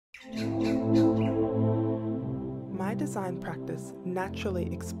My design practice naturally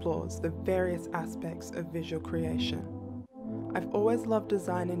explores the various aspects of visual creation. I've always loved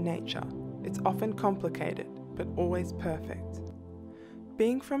design in nature. It's often complicated, but always perfect.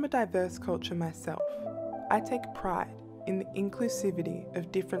 Being from a diverse culture myself, I take pride in the inclusivity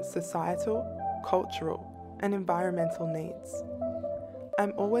of different societal, cultural, and environmental needs.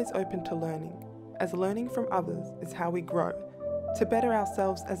 I'm always open to learning, as learning from others is how we grow, to better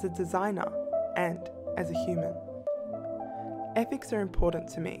ourselves as a designer and as a human. Ethics are important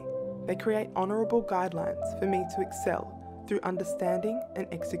to me. They create honourable guidelines for me to excel through understanding and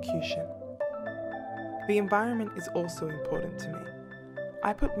execution. The environment is also important to me.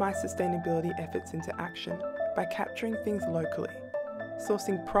 I put my sustainability efforts into action by capturing things locally,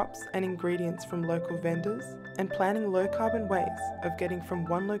 sourcing props and ingredients from local vendors, and planning low-carbon ways of getting from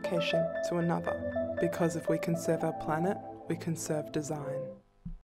one location to another. Because if we conserve our planet, we conserve design.